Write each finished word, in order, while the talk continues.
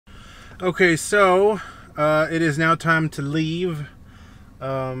Okay, so it is now time to leave.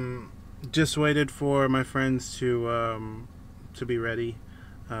 Just waited for my friends to be ready.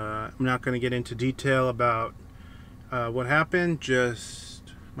 I'm not going to get into detail about what happened. Just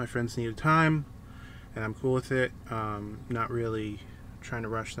my friends needed time, and I'm cool with it. Not really trying to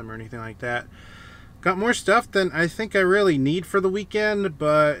rush them or anything like that. Got more stuff than I think I really need for the weekend,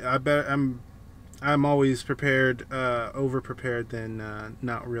 but I bet I'm always prepared, over prepared than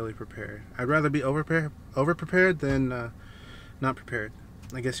not really prepared. I'd rather be over prepared than not prepared.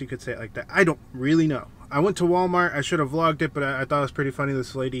 I guess you could say it like that. I don't really know. I went to Walmart. I should have vlogged it, but I thought it was pretty funny.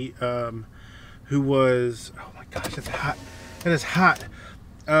 This lady who was, oh my gosh, it's hot. It is hot.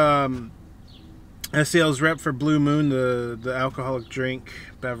 A sales rep for Blue Moon, the alcoholic drink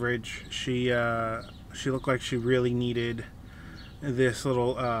beverage. She looked like she really needed this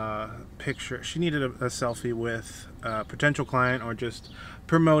little picture. She needed a selfie with a potential client, or just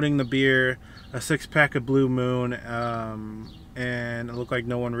promoting the beer, a 6-pack of Blue Moon, and it looked like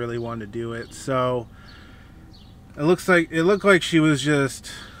no one really wanted to do it. So it looked like she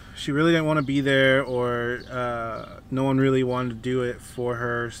really didn't want to be there, or no one really wanted to do it for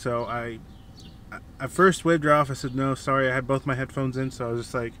her. So I first waved her off. I said, no, sorry, I had both my headphones in, so I was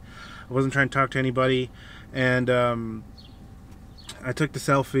just like, I wasn't trying to talk to anybody. And I took the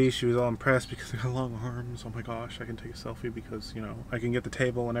selfie. She was all impressed because they got long arms. Oh my gosh, I can take a selfie because, you know, I can get the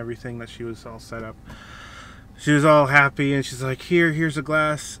table and everything that she was all set up. She was all happy, and she's like, here's a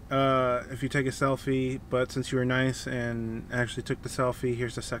glass if you take a selfie, but since you were nice and actually took the selfie,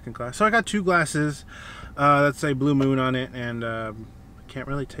 here's the second glass. So I got 2 glasses that say Blue Moon on it, and can't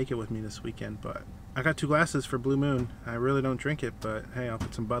really take it with me this weekend, but I got 2 glasses for Blue Moon. I really don't drink it, but hey, I'll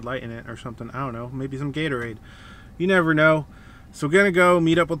put some Bud Light in it or something. I don't know, maybe some Gatorade. You never know. So we're gonna go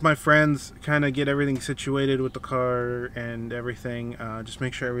meet up with my friends, kind of get everything situated with the car and everything. Just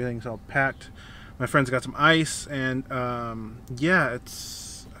make sure everything's all packed. My friends got some ice, and yeah,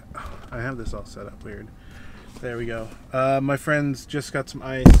 I have this all set up weird. There we go. My friends just got some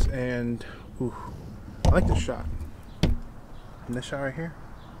ice, and ooh, I like this shot. And this shot right here.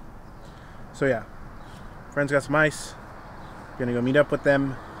 So yeah, friends got some ice. Gonna go meet up with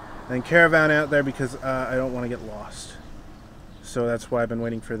them, and caravan out there because I don't want to get lost. So that's why I've been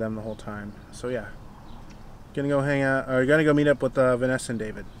waiting for them the whole time. So yeah, gonna go hang out, or gonna go meet up with Vanessa and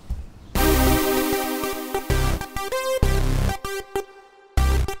David.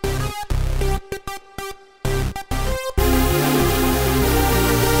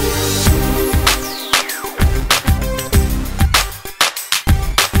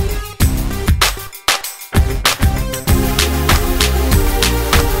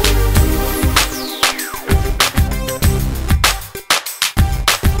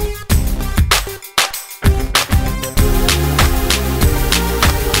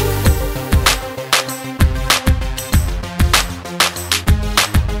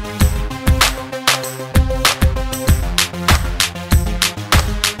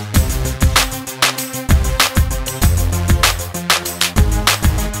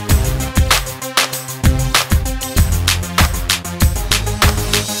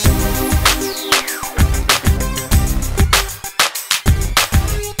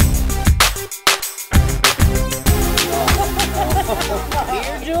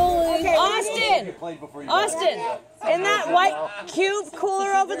 Austin, in that white cube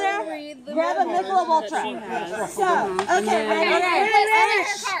cooler over there, grab a Michelob Ultra. So, okay, ready?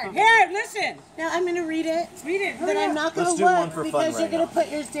 Here, listen. Now I'm going to read it. Read it. But I'm not going to look because you're going to put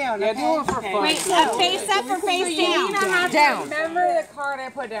yours down. Okay? Yeah, do one for fun. Wait, so face up or face down? Down. Remember the card I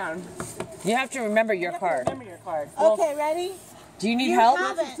put down. You have to remember your card. Remember your card. Okay, ready? Do you need help?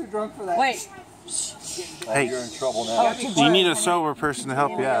 I'm too drunk for that. Wait. Hey, you're in trouble now. Do you need a sober person to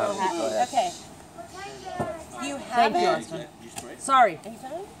help you out? Okay. You have it. Sorry.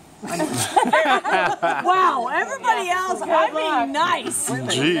 Wow, everybody else, I'm being nice.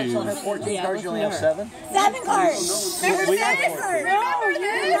 Jeez. 14 cards, you only have 7? 7 cards. Remember 7 cards. Remember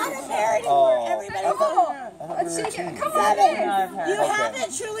this. Not a pair anymore. Everybody's Let's shake it. Come on. 7. You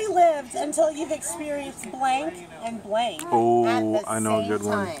haven't truly lived until you've experienced blank and blank. Oh, I know a good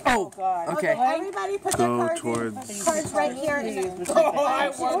one. Oh, God. Okay. Everybody put their Go cards towards cards right here. Oh, I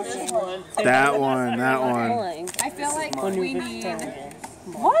want this one. that one. That one. I feel like we need...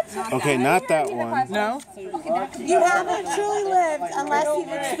 What? Okay, not that one. No? You haven't truly lived unless you've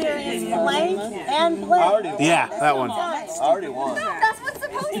experienced blank and blank. Yeah, that one. I already won. No, that's what's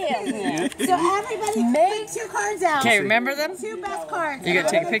supposed to be. So everybody make 2 cards out. Okay, remember them? 2 best cards. You gotta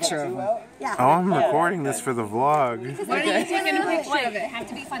take a picture of them. Yeah. Oh, I'm recording this for the vlog. Why are you taking a picture of it? Have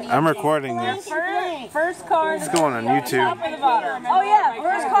to be funny. I'm recording this. First card. It's going on YouTube. Oh yeah,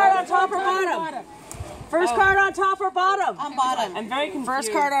 first card on top or on top or bottom? On bottom. I'm very confused.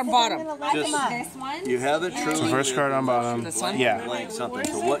 First card on bottom. I'm gonna lift them up. This one? You have it truly. First card on bottom. This one? Yeah. Blank something.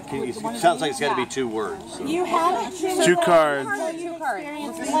 So what can you? Sounds like it's got to be 2 words. So. You haven't truly 2 cards.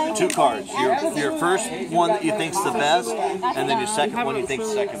 experienced 2 cards. Your first one that you think's the best, and then your second one you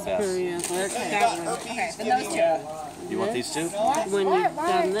think's second best. Okay, then those 2. You want these 2? When you've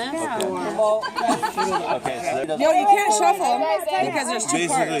done this. Okay. So there doesn't. No, you can't shuffle them because there's 2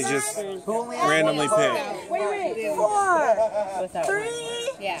 Basically, cards. just randomly pick. Wait. 4,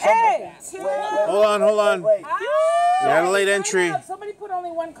 3, Yeah. 2. Hold on. We had a late entry. Somebody put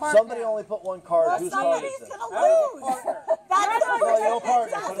only 1 card. Somebody only put 1 card. Whose card is Somebody's it? gonna lose. That's the No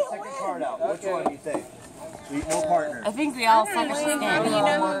partner. Put a second card out. Which one do you think? No partner. I think we all suck at this game.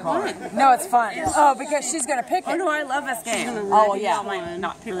 Card. No, it's fun. Oh, because she's going to pick it. Oh, no, I love this game. Oh, yeah.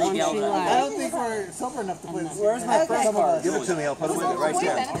 Not pick it. I don't think we're sober enough to play this. Where's my first card? Give it to me. I'll put it with it right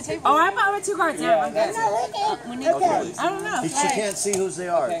there. Oh, I'm with 2 cards. Yeah, I'm good. Okay. I don't know. She can't see whose they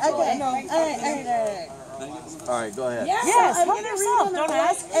are. Okay. All right. All right, go ahead. Yes, I'm help gonna yourself. read them Don't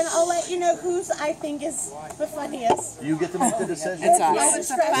out, ask. and I'll let you know whose I think is the funniest. You get to make the decision. It's I us. would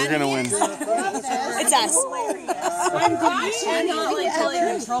trust We're gonna win. It's us. And not like totally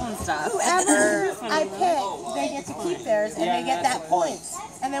controlling stuff. whoever I pick, they get to keep theirs, and they get that point.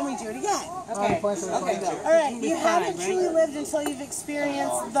 And then we do it again. Okay. All right. You haven't truly lived until you've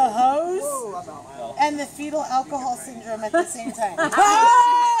experienced the hose and the fetal alcohol syndrome at the same time.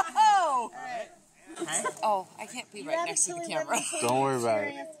 Oh, I can't be right next to the camera. Don't worry about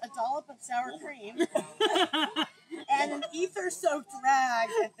it. A dollop of sour cream and an ether-soaked rag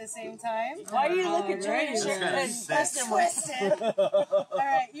at the same time. Why do you look at Tracy and question Twisted. All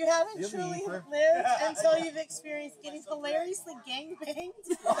right, you haven't truly lived until you've experienced getting hilariously gangbanged.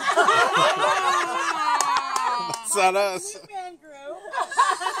 It's not us. Blue Man Group.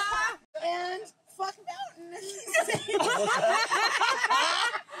 And fuck Mountain.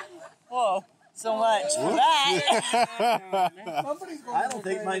 Whoa, so much for that. I don't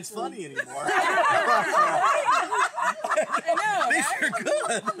think mine's funny anymore. These are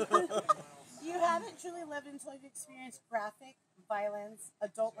good. You haven't truly lived until you've experienced graphic violence,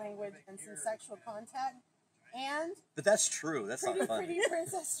 adult language, and some sexual contact. And But that's true. That's not funny. Pretty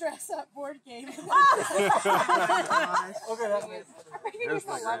Princess Dress Up board game. There's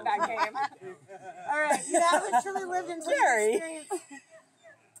my love that game. All right, you haven't truly lived until you've experienced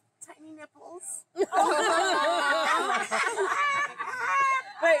tiny nipples.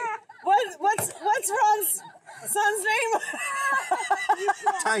 Wait, what's Ron's son's name?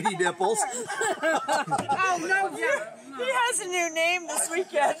 Tiny nipples. Oh no, he has a new name this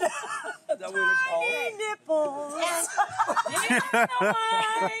weekend. Tiny nipples.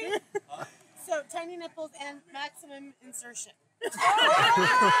 So tiny nipples and maximum insertion.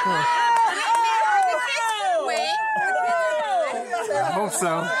 Hope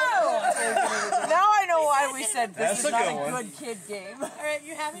so. Now I know why we said this is not a good kid game. All right,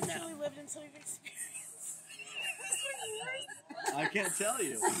 you haven't truly lived until you've experienced. I can't tell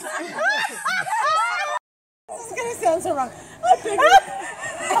you. This is gonna sound so wrong.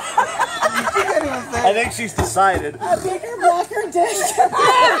 I think she's decided. A bigger blocker dick.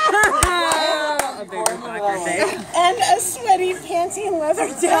 And a sweaty panty and leather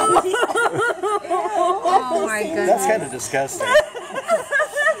deli. Oh my goodness. That's kind of disgusting.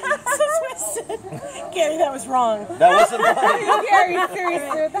 Gary, that was wrong. That wasn't mine. Gary,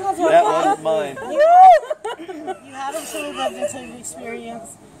 seriously, That wasn't mine. You haven't truly lived until you've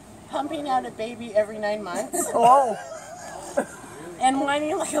experienced pumping out a baby every 9 months. Oh. And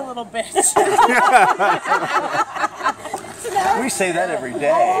whining like a little bitch. We say that every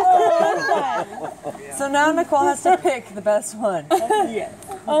day. So now Nicole has to pick the best one. Yes.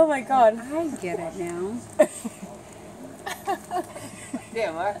 Oh my God. I get it now. I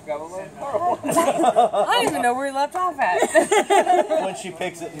don't even know where we left off at. When she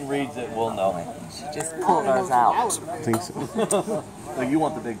picks it and reads it, we'll know. She just pulled ours out. I think so. So you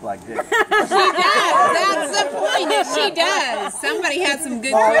want the big black dick. That's the point. If she does, somebody had some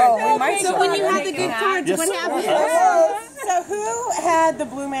good cards. So when you have the good cards, Yes. what happens? So who had the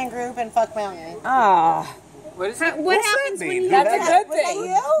Blue Man Group and Fuck Mountain? Ah. What happens when you That's a have good Was that thing.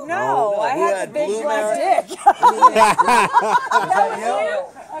 you? No, I Who had had the big blue black man? dick.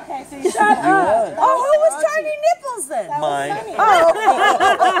 Okay, so you Shut up. Oh, who was tiny nipples then? Mine.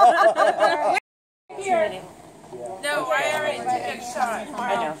 No, I already took a shot. I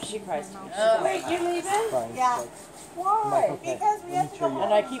know, she cries. Wait, you leaving? Yeah. Why? Because we have to go home.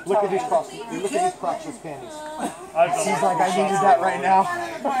 And I keep Look at these crotchless, look at these crotchless panties. She's like, I needed that right now.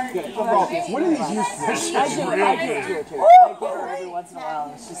 What are these used for? I do it too. I get her every once in a while,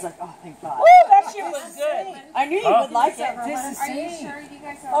 and she's like, oh, thank God. Ooh, that shit was good. I knew you would like it. This is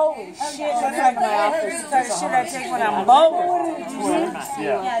holy shit. That's like my office. The shit I take when I'm bowling.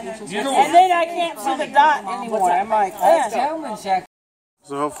 And then I can't see the dot anymore. I'm like, yeah.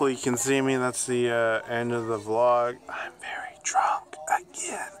 So hopefully you can see me. That's the end of the vlog. I'm very drunk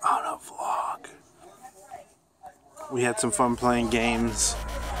again on a vlog. We had some fun playing games.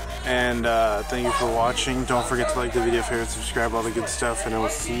 And thank you for watching. Don't forget to like the video, favorite, subscribe, all the good stuff. And I will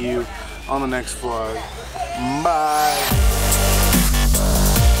see you on the next vlog. Bye.